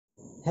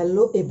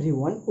Hello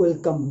everyone,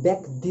 welcome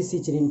back. This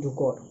is Rintu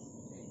কর।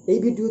 এই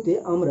ভিডিওতে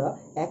আমরা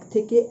 1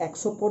 থেকে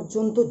 100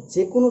 পর্যন্ত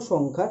যে কোনো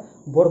সংখ্যার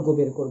বর্গ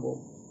বের করব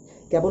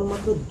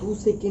কেবলমাত্র 2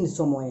 সেকেন্ড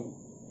সময়ে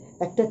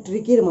একটা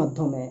ট্রিকের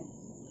মাধ্যমে।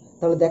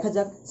 তাহলে দেখা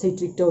যাক সেই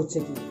ট্রিকটা হচ্ছে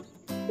কি।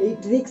 এই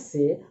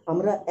ট্রিক্সে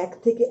আমরা 1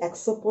 থেকে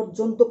 100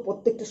 পর্যন্ত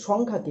প্রত্যেকটা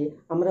সংখ্যাকে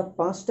আমরা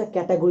 5টা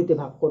ক্যাটাগরিতে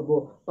ভাগ করব,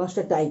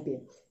 5টা টাইপে।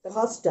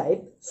 ফার্স্ট টাইপ,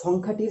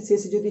 সংখ্যাটির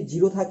শেষে যদি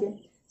 0 থাকে।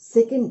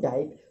 সেকেন্ড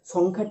টাইপ,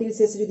 সংখ্যাটির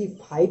শেষে যদি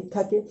 5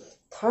 থাকে।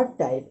 থার্ড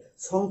টাইপ,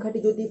 সংখ্যাটি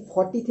যদি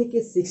 40 থেকে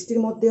 60-র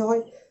মধ্যে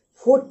হয়।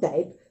 ফোর্থ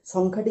টাইপ,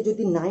 সংখ্যাটি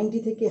যদি 90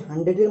 থেকে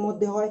 100-এর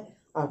মধ্যে হয়।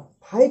 আর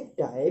 5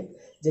 টাইপ,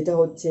 যেটা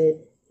হচ্ছে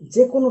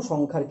যে কোনো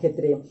সংখ্যার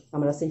ক্ষেত্রে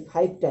আমরা সেই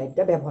 5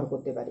 টাইপটা ব্যবহার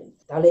করতে পারি।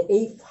 তাহলে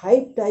এই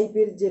 5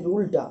 টাইপের যে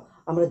রুলটা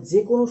আমরা যে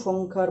কোনো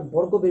সংখ্যার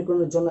বর্গ বের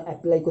করানোর জন্য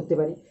অ্যাপ্লাই করতে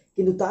পারি।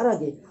 কিন্তু তার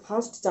আগে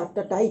ফার্স্ট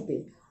 4টা টাইপে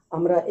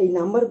আমরা এই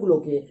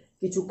নাম্বারগুলোকে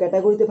কিছু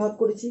ক্যাটাগরিতে ভাগ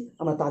করেছি,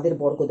 আমরা তাদের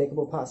বর্গ দেখব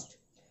ফার্স্ট।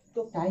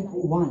 তো টাইপ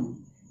 1,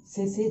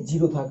 শেষে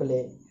 0 থাকলে,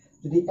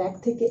 যদি 1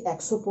 থেকে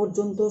 100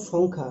 পর্যন্ত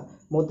সংখ্যা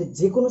মধ্যে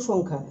যে কোনো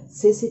সংখ্যা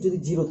শেষে যদি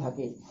 0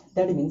 থাকে,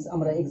 দ্যাট মিনস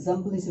আমরা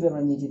এক্সাম্পল হিসেবে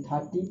আমরা নিয়েছি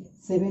 30,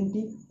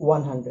 70,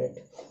 100।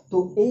 তো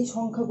এই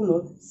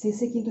সংখ্যাগুলোর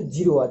শেষে কিন্তু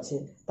 0 আছে,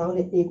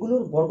 তাহলে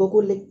এগুলোর বর্গ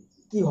করলে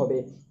কি হবে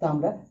তা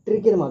আমরা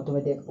ট্রিকের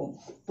মাধ্যমে দেখব।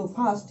 তো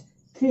ফার্স্ট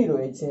 3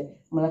 রয়েছে,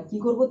 আমরা কি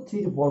করব,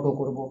 3-র বর্গ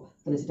করব।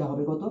 তাহলে সেটা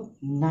হবে কত,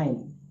 9।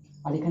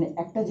 আর এখানে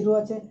একটা 0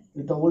 আছে,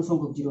 ডবল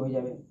সংখ্যক 0 হয়ে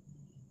যাবে।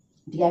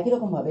 ঠিক একই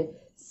রকমভাবে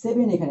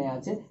 7 এখানে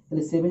আছে,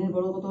 তাহলে 7-এর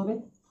বর্গ কত হবে,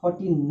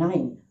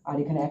 49। আর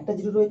এখানে একটা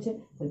 0 রয়েছে,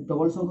 তাহলে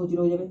ডবল সংখ্যক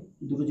 0 হয়ে যাবে,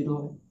 দুটো 0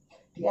 হবে।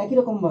 ঠিক একই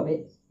রকমভাবে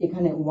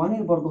এখানে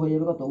 1-এর বর্গ হয়ে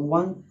যাবে কত,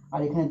 1।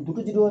 আর এখানে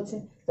দুটো 0 আছে,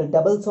 তাহলে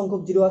ডাবল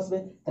সংখ্যক 0 আসবে,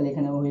 তাহলে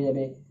এখানে হয়ে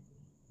যাবে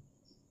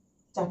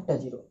 4টা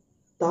 0।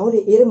 তাহলে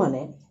এর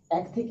মানে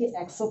 1 থেকে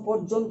 100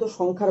 পর্যন্ত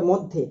সংখ্যার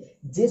মধ্যে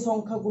যে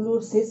সংখ্যাগুলোর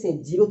শেষে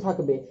 0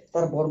 থাকবে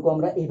তার বর্গ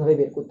আমরা এইভাবে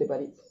বের করতে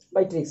পারি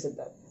বাই ট্রিক্সের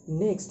দ্বারা।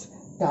 নেক্সট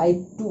টাইপ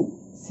 2,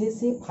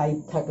 শেষে 5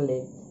 থাকলে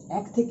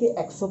 1 থেকে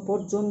 100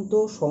 পর্যন্ত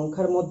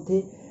সংখ্যার মধ্যে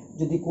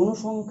যদি কোনো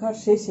সংখ্যার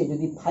শেষে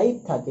যদি 5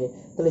 থাকে,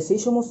 তাহলে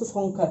সেই সমস্ত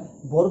সংখ্যার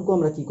বর্গ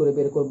আমরা কি করে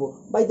বের করব,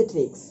 বাই দ্য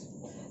ট্রিক্স।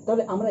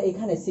 তাহলে আমরা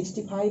এখানে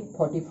 65,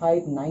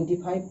 45,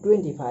 95,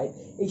 25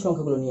 এই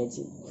সংখ্যাগুলো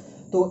নিয়েছি।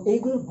 তো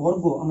এইগুলোর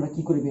বর্গ আমরা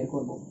কি করে বের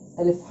করব,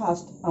 তাহলে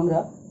ফার্স্ট আমরা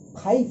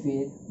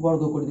 5-এর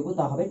বর্গ করে দেবো,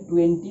 তা হবে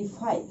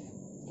 25।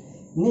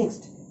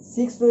 নেক্সট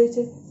 6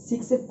 রয়েছে,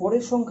 6-এর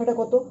পরের সংখ্যাটা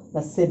কত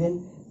না 7,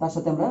 তার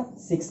সাথে আমরা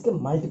 6কে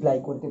মাল্টিপ্লাই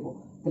করে দেবো।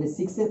 তাহলে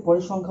 6-এর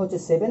পরের সংখ্যা হচ্ছে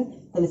 7,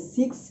 তাহলে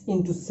 6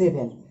 ×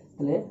 7,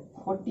 তাহলে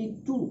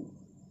 42।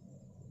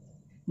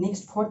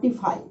 নেক্সট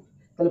 45,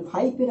 তাহলে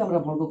 5-এর আমরা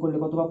বর্গ করলে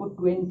কত পাবো,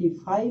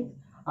 25।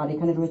 আর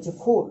এখানে রয়েছে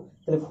 4,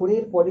 তাহলে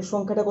 4-এর পরের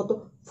সংখ্যাটা কত,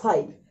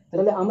 5,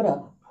 তাহলে আমরা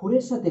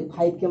 4-এর সাথে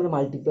 5কে আমরা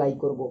মাল্টিপ্লাই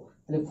করব,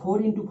 তাহলে 4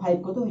 × 5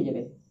 কত হয়ে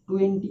যাবে,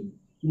 20।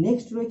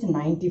 নেক্সট রয়েছে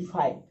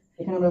 95,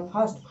 এখানে আমরা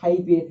ফার্স্ট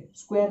 5-এর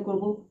স্কোয়ার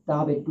করব, তা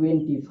হবে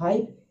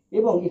 25।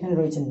 এবং এখানে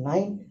রয়েছে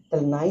 9,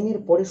 তাহলে 9-এর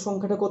পরের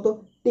সংখ্যাটা কত,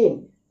 10,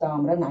 তা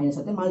আমরা 9-এর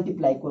সাথে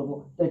মাল্টিপ্লাই করব,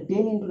 তাহলে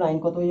 10 × 9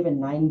 কত হয়ে যাবে,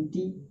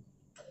 90।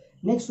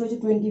 নেক্সট রয়েছে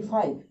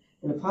 25,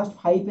 তাহলে ফার্স্ট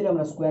 5-এর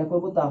আমরা স্কোয়ার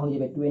করব, তা হয়ে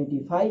যাবে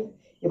 25।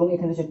 এবং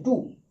এখানে হচ্ছে 2,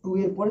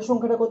 2-এর পরের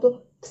সংখ্যাটা কত,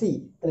 3,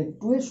 তাহলে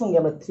 2-এর সঙ্গে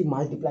আমরা 3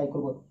 মাল্টিপ্লাই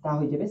করব, তা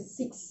হয়ে যাবে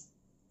 6।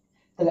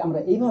 তাহলে আমরা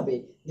এইভাবে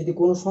যদি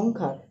কোনো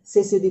সংখ্যার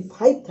শেষে যদি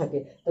 5 থাকে,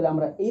 তাহলে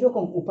আমরা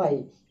এইরকম উপায়ে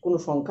কোনো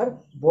সংখ্যার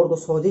বর্গ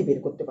সহজেই বের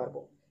করতে পারবো।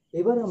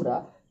 এবার আমরা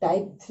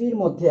টাইপ 3-র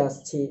মধ্যে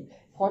আসছি।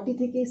 40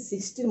 থেকে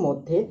 60-র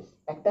মধ্যে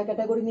একটা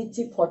ক্যাটাগরি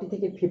নিচ্ছি, 40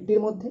 থেকে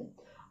 50-র মধ্যে,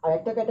 আর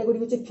একটা ক্যাটাগরি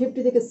হচ্ছে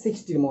 50 থেকে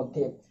 60-র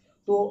মধ্যে।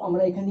 তো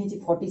আমরা এখানে নিয়েছি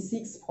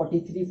 46,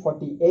 43,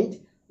 48,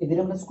 এদের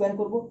আমরা স্কোয়ার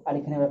করব। আর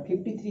এখানে আমরা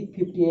 53,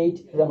 58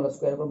 এদের আমরা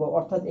স্কোয়ার করব,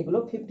 অর্থাৎ এগুলো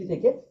 50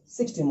 থেকে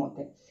 60-র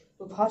মধ্যে।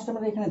 তো ফার্স্ট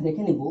আমরা এখানে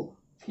দেখে নেব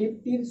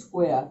 50-র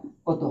স্কোয়ার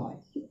কত হয়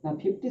না।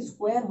 50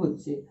 স্কোয়ার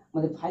হচ্ছে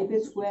আমাদের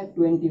 5-এর স্কোয়ার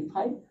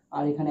 25,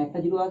 আর এখানে একটা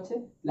 0 আছে,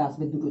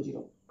 আসবে দুটো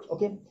 0।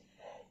 ওকে,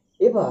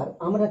 এবার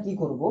আমরা কি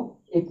করব,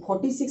 এই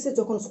 46-এর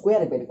যখন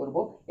স্কোয়ার বের করব,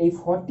 এই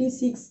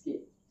 46-কে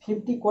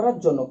 50 করার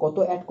জন্য কত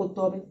অ্যাড করতে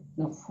হবে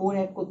না, 4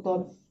 অ্যাড করতে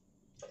হবে।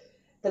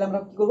 তাহলে আমরা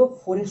কি করব,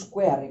 4-এর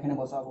স্কোয়ার এখানে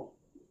বসাবো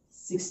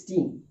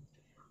 16,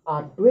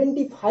 আর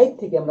 25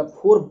 থেকে আমরা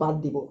 4 বাদ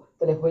দিব,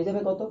 তাহলে হয়ে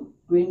যাবে কত,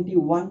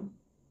 21।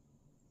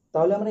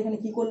 তাহলে আমরা এখানে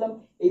কি করলাম,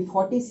 এই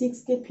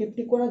 46-কে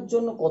 50 করার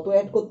জন্য কত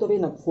অ্যাড করতে হবে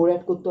না, 4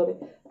 অ্যাড করতে হবে,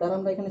 তার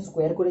আমরা এখানে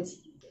স্কোয়ার করেছি।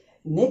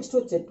 নেক্সট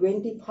হচ্ছে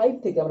 25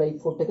 থেকে আমরা এই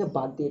 4টাকে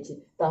বাদ দিয়েছি,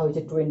 তা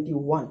হয়েছে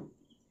 21।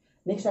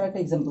 নেক্সট আর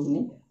একটা এক্সাম্পল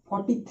নিই,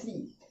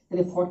 43,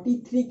 তাহলে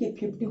 43-কে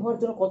 50 হওয়ার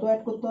জন্য কত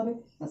অ্যাড করতে হবে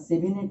না,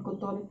 7 অ্যাড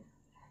করতে হবে।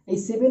 এই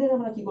 7-এর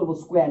আমরা কি করব,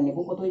 স্কোয়ার নেব,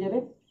 কত হয়ে যাবে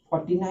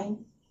 49।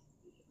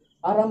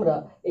 আর আমরা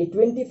এই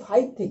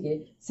 25 থেকে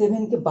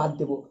 7-কে বাদ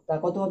দেব, তা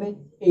কত হবে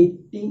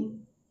 18।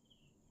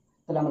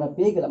 তাহলে আমরা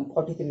পেয়ে গেলাম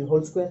 43-এর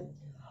হোল স্কোয়ার।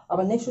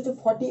 আবার নেক্সট হচ্ছে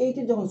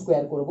 48-এর যখন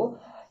স্কোয়ার করব,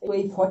 তো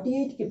এই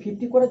 48-কে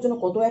 50 করার জন্য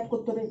কত অ্যাড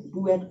করতে হবে,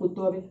 2 অ্যাড করতে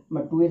হবে।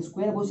 আমরা 2-এর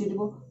স্কোয়ার বসিয়ে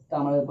দেবো, তা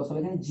আমরা বসাবো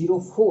এখানে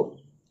 04।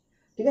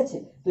 ঠিক আছে,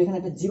 তো এখানে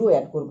একটা 0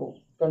 অ্যাড করব,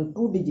 কারণ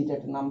 2 ডিজিট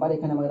একটা নাম্বার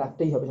এখানে আমাকে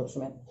রাখতেই হবে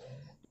সবসময়।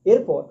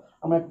 এরপর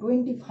আমরা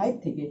 25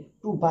 থেকে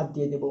 2 বাদ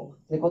দিয়ে দেবো,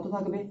 তাহলে কত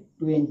থাকবে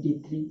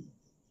 23।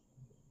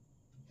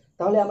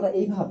 তাহলে আমরা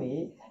এইভাবে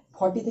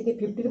 40 থেকে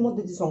 50-র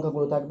মধ্যে যে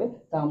সংখ্যাগুলো থাকবে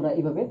তা আমরা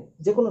এইভাবে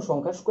যে কোনো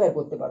সংখ্যা স্কোয়ার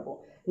করতে পারবো।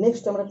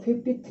 নেক্সট আমরা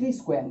 53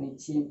 স্কোয়ার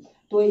নিচ্ছি।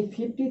 তো এই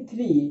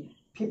 53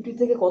 50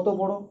 থেকে কত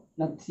বড়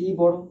না 3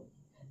 বড়,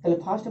 তাহলে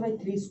ফার্স্ট আমরা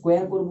 3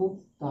 স্কোয়ার করবো,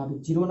 তা হবে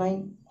 09।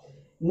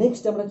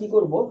 নেক্সট আমরা কি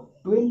করব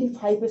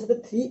 25 এর সাথে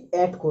 3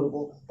 অ্যাড করব,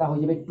 তা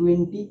হয়ে যাবে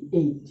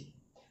 28।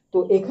 তো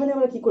এখানে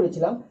আমরা কি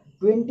করেছিলাম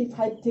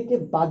 25 থেকে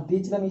বাদ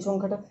দিয়েছিলাম এই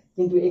সংখ্যাটা,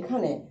 কিন্তু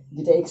এখানে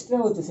যেটা এক্সট্রা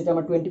হচ্ছে সেটা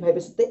আমরা 25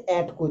 এর সাথে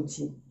অ্যাড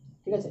করছি,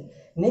 ঠিক আছে।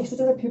 নেক্সট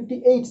হচ্ছে আমরা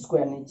 58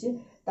 স্কোয়ার নিচ্ছি।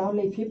 তাহলে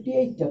এই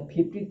 58টা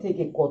 50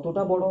 থেকে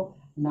কতটা বড়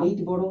না 8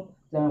 বড়,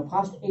 তাহলে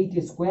ফার্স্ট 8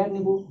 এর স্কোয়ার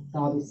নেব, তা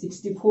হবে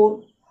 64।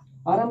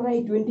 আর আমরা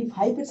এই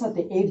 25 এর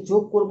সাথে 8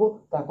 যোগ করব,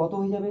 তা কত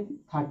হয়ে যাবে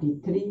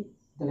 33।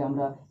 তাহলে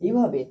আমরা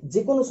এইভাবে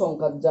যে কোনো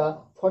সংখ্যা যা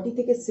 40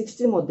 থেকে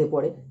 60-র মধ্যে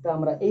পড়ে তা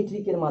আমরা এই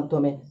ট্রিকের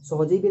মাধ্যমে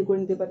সহজেই বের করে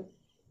নিতে পারি।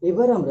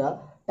 এবার আমরা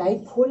টাইপ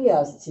 4-এ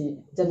আসছি,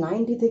 যা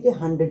 90 থেকে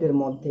 100-এর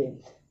মধ্যে।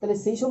 তাহলে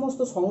সেই সমস্ত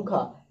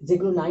সংখ্যা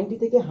যেগুলো 90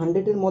 থেকে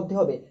 100-এর মধ্যে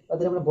হবে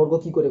তাদের আমরা বর্গ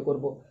কী করে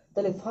করব।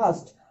 তাহলে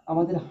ফার্স্ট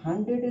আমাদের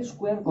 100-এর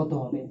স্কোয়ার কত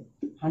হবে,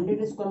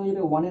 100-এর স্কোয়ার হয়ে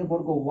যাবে 1-এর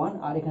বর্গ 1,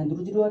 আর এখানে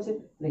দুটো জিরো আছে,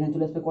 তাহলে এখানে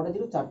চলে আসবে কটা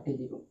জিরো, 4টে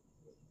জিরো।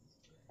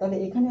 তাহলে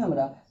এখানে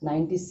আমরা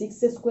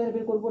 96-এর স্কোয়ার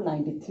বের করবো,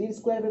 93-এর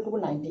স্কোয়ার বের করবো,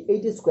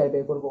 98-এর স্কোয়ার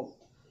বের করবো।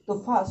 তো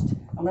ফার্স্ট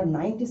আমরা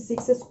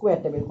 96-এর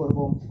স্কোয়ারটা বের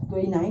করবো। তো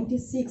এই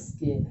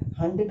 96-কে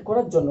 100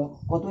 করার জন্য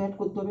কত অ্যাড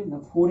করতে হবে না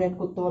 4 অ্যাড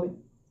করতে হবে।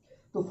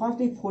 তো ফার্স্ট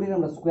এই 4-এর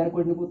আমরা স্কোয়ার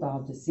করে নেব, তা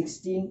হচ্ছে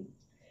 16।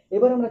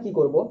 এবার আমরা কি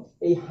করব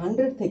এই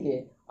 100 থেকে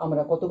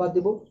আমরা কত বাদ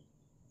দেব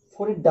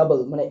 4-এর ডাবল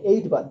মানে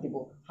 8 বাদ দিব।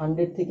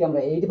 100 থেকে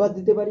আমরা 8 বাদ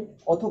দিতে পারি,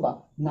 অথবা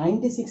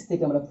 96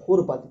 থেকে আমরা 4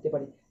 বাদ দিতে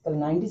পারি। তাহলে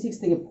 96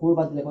 থেকে 4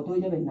 বাদ দিলে কত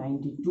হয়ে যাবে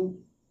 92।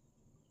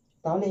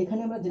 তাহলে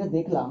এখানে আমরা যেটা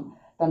দেখলাম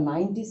তা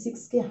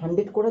 96-কে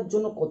 100 করার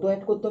জন্য কত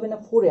অ্যাড করতে হবে না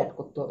 4 অ্যাড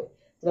করতে হবে।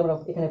 তাহলে আমরা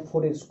এখানে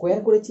 4-এর স্কোয়ার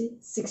করেছি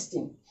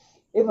 16।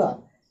 এবার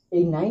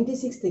এই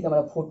 96 থেকে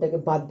আমরা 4টাকে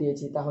বাদ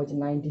দিয়েছি, তা হচ্ছে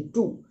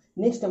 92।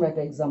 নেক্সট আমরা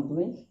একটা এক্সাম্পল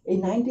নিই। এই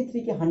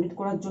 93-কে 100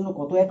 করার জন্য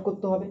কত অ্যাড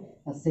করতে হবে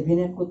না 7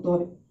 অ্যাড করতে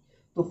হবে।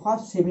 তো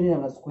ফার্স্ট 7-এর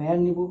আমরা স্কোয়ার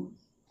নিব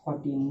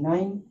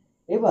 49।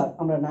 এবার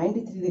আমরা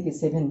 93 থেকে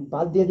 7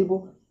 বাদ দিয়ে দিব,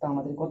 তা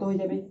আমাদের কত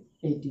হয়ে যাবে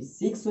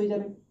 86 হয়ে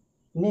যাবে।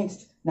 Next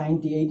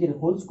 98-এর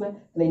whole square.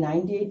 তাহলে এই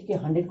 98-কে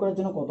 100 করার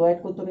জন্য কত অ্যাড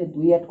করতে হবে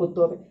 2 অ্যাড করতে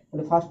হবে।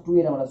 তাহলে ফার্স্ট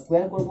 2-এর আমরা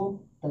স্কোয়ার করব,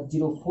 তার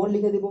 04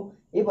 লিখে দেবো।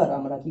 এবার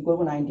আমরা কি করব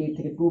 98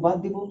 থেকে 2 বাদ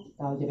দিব,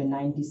 তাহলে যাবে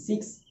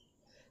 96।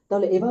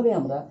 তাহলে এভাবে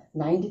আমরা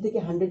 90 থেকে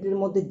 100-এর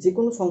মধ্যে যে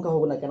কোনো সংখ্যা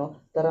হোক না কেন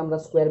তারা আমরা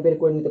স্কোয়ার বের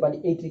করে নিতে পারি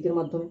এই ট্রিকের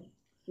মাধ্যমে।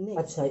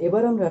 আচ্ছা,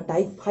 এবার আমরা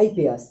টাইপ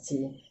 5-এ আসছি।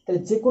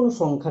 তাহলে যে কোনো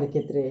সংখ্যার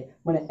ক্ষেত্রে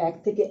মানে 1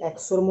 থেকে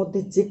 100-র মধ্যে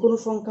যে কোনো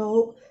সংখ্যা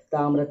হোক তা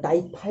আমরা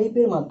টাইপ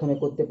 5-এর মাধ্যমে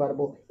করতে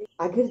পারবো।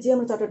 আগের যে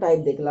আমরা 4টা টাইপ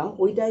দেখলাম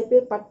ওই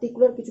টাইপের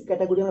পার্টিকুলার কিছু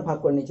ক্যাটাগরি আমরা ভাগ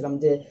করে নিয়েছিলাম,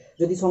 যে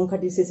যদি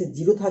সংখ্যাটি শেষে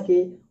 0 থাকে,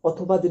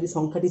 অথবা যদি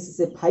সংখ্যাটি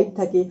শেষে 5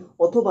 থাকে,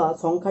 অথবা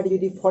সংখ্যাটি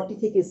যদি 40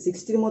 থেকে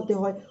 60-র মধ্যে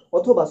হয়,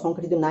 অথবা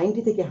সংখ্যাটি যদি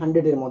 90 থেকে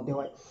 100-এর মধ্যে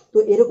হয়। তো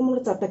এরকম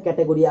আমরা 4টা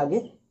ক্যাটাগরি আগে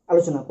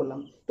আলোচনা করলাম।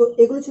 তো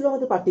এগুলো ছিল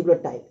আমাদের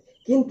পার্টিকুলার টাইপ।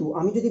 কিন্তু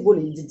আমি যদি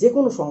বলি যে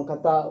কোনো সংখ্যা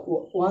তা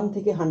 1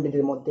 থেকে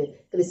 100-এর মধ্যে,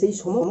 তাহলে সেই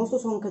সমস্ত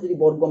সংখ্যা যদি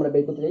বর্গ আমরা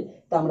বের করতে চাই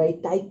তা আমরা এই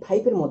টাইপ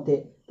 5-এর মধ্যে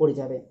পড়ে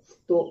যাবে।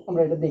 তো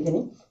আমরা এটা দেখে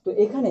নিই। তো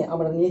এখানে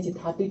আমরা নিয়েছি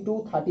 32,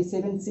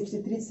 37,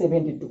 63,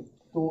 72।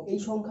 তো এই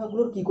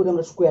সংখ্যাগুলোর কি করে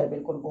আমরা স্কোয়ার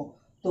বের করব।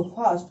 তো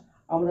ফার্স্ট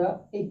আমরা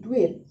এই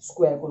 2-এর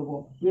স্কোয়ার করব।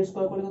 2-এর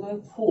স্কোয়ার করলে কত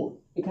হবে 4।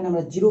 এখানে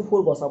আমরা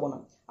 04 বসাবো না।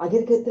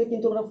 আগের ক্ষেত্রে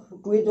কিন্তু আমরা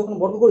 2-এর যখন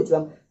বর্গ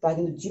করেছিলাম তা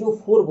কিন্তু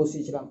 04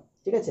 বসিয়েছিলাম,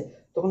 ঠিক আছে।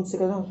 তখন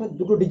সেখানে সবসময়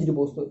দুটো ডিজিট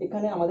বসতো,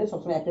 এখানে আমাদের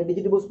সবসময় একটা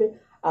ডিজিট বসবে।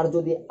 আর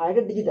যদি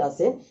আরেকটা ডিজিট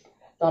আসে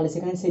তাহলে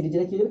সেখানে সেই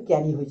ডিজিটটা কি যাবে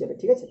ক্যারি হয়ে যাবে,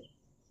 ঠিক আছে।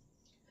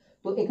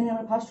 তো এখানে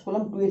আমরা ফার্স্ট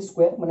করলাম 2-এর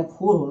স্কোয়ার মানে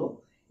 4 হলো।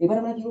 এবার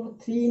আমরা কি করবো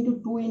 3 ×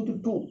 2 ×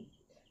 2।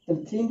 তাহলে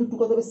 3 × 2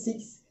 কত হবে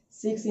 6,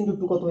 6 ×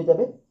 2 কত হয়ে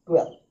যাবে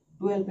 12,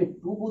 12-এ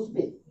 2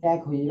 বসবে 1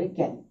 হয়ে যাবে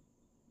ক্যারি।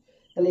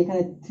 তাহলে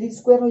এখানে 3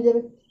 স্কোয়ার হয়ে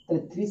যাবে।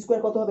 তাহলে 3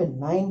 স্কোয়ার কত হবে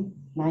 9,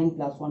 9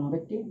 + 1 হবে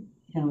 10,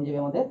 এখানে হয়ে যাবে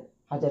আমাদের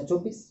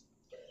 1024।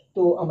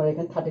 তো আমরা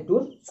এখানে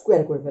 32-এর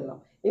স্কোয়ার করে ফেললাম।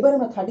 এবার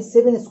আমরা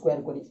 37-এর স্কোয়ার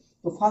করি।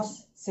 তো ফার্স্ট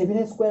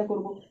 7-এর স্কোয়ার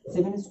করব।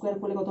 7-এর স্কোয়ার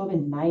করলে কত হবে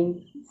 9,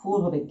 4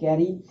 হবে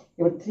ক্যারি।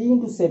 এবার 3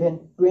 × 7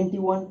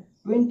 21,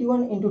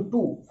 21 ×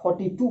 2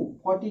 42,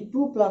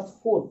 42 +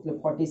 4 তাহলে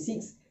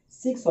 46,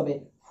 6 হবে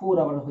 4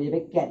 আবার হয়ে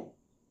যাবে ক্যারি।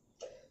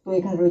 তো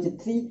এখানে রয়েছে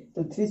 3,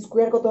 তাহলে 3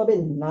 স্কোয়ার কত হবে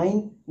 9,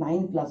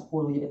 9 +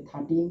 4 হয়ে যাবে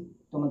 13।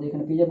 তো আমাদের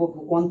এখানে পেয়ে যাবো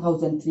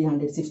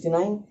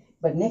 1369।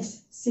 এবার নেক্সট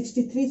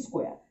 63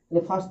 স্কোয়ার।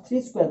 তাহলে ফার্স্ট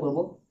 3 স্কোয়ার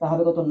করবো, তা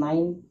হবে কত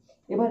 9।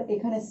 এবার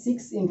এখানে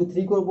 6 ×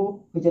 3 করবো,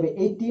 হয়ে যাবে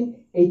 18,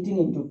 18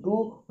 × 2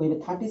 হয়ে যাবে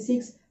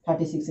 36,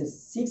 36-এ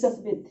 6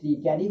 আসবে 3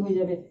 ক্যারি হয়ে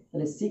যাবে।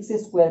 তাহলে 6-এর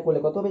স্কোয়ার করলে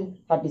কত হবে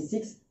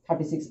 36,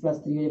 36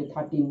 + 3 হয়ে যাবে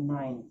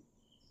 39।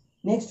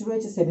 নেক্সট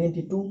রয়েছে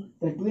 72।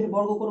 তাহলে 2-এর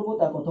বর্গ করবো,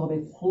 তার কত হবে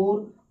 4,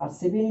 আর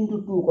 7 ×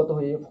 2 কত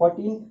হয়ে যাবে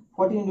 14,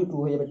 14 × 2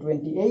 হয়ে যাবে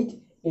 28,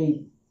 8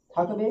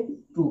 থাকবে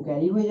 2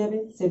 ক্যারি হয়ে যাবে।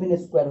 7-এর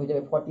স্কোয়ার হয়ে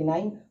যাবে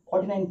 49,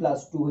 49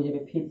 + 2 হয়ে যাবে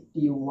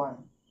 51।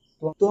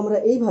 তো আমরা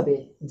এইভাবে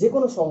যে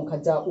কোনো সংখ্যা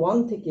যা 1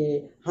 থেকে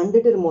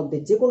 100-এর মধ্যে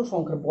যে কোনো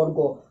সংখ্যার বর্গ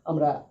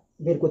আমরা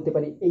বের করতে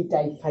পারি এই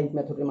টাইপ 5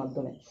 মেথডের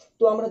মাধ্যমে।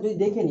 তো আমরা যদি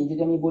দেখে নিই,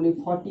 যদি আমি বলি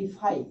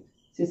 45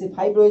 শেষে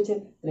 5 রয়েছে,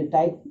 তাহলে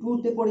টাইপ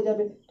 2-তে পড়ে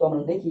যাবে। তো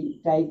আমরা দেখি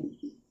টাইপ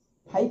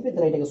 5-এর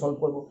দ্বারা এটাকে সলভ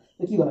করবো।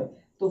 তো কীভাবে?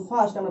 তো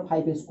ফার্স্ট আমরা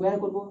 5-এর স্কোয়ার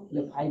করবো,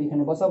 তাহলে 5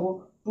 এখানে বসাবো,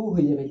 2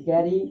 হয়ে যাবে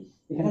ক্যারি,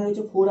 এখানে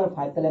রয়েছে 4 আর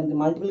 5, তাহলে আমরা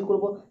মাল্টিপ্লাই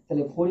করবো,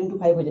 তাহলে 4 ×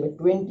 5 হয়ে যাবে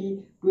 20,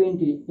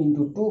 20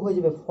 × 2 হয়ে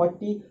যাবে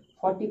 40,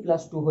 40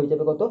 + 2 হয়ে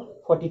যাবে কত?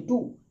 42,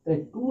 তাহলে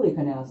 2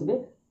 এখানে আসবে,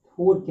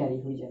 4 ক্যারি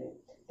হয়ে যাবে।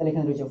 তাহলে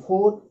এখানে রয়েছে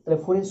 4, তাহলে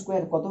 4-এর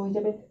স্কোয়ার কত হয়ে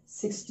যাবে?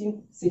 16,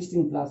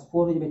 16 +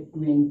 4 হয়ে যাবে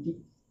 20।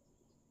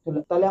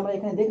 তাহলে আমরা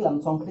এখানে দেখলাম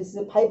সংখ্যাটি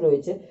শেষে 5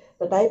 রয়েছে,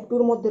 তা টাইপ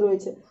 2-এর মধ্যে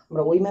রয়েছে।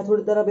 আমরা ওই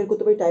মেথডের দ্বারা বের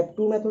করতে পারি, টাইপ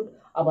 2 মেথড।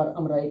 আবার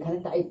আমরা এখানে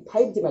টাইপ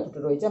 5 যে মেথডটা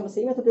রয়েছে আমরা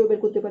সেই মেথডেও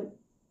বের করতে পারি।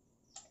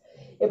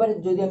 এবারে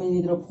যদি আমি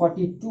ধরো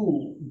 42,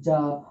 যা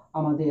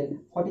আমাদের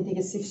 40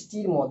 থেকে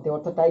 60-এর মধ্যে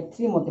অর্থাৎ টাইপ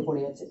 3-এর মধ্যে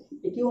পড়ে যাচ্ছে,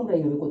 একেও আমরা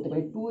এইভাবে করতে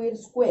পারি। 2-এর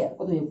স্কোয়ার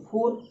কত হয়ে যাবে?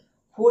 4,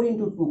 4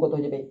 × 2 কত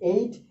হয়ে যাবে?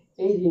 8,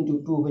 8 ×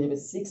 2 হয়ে যাবে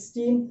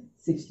 16,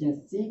 16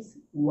 6,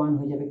 1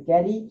 হয়ে যাবে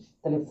ক্যারি,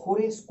 তাহলে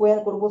 4-এর স্কোয়ার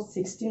করবো,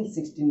 16,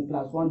 16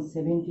 + 1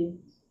 17।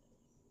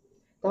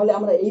 তাহলে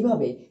আমরা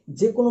এইভাবে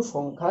যে কোনো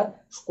সংখ্যার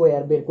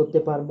স্কোয়ার বের করতে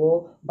পারবো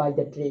বাই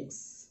দ্য ট্রিক্স।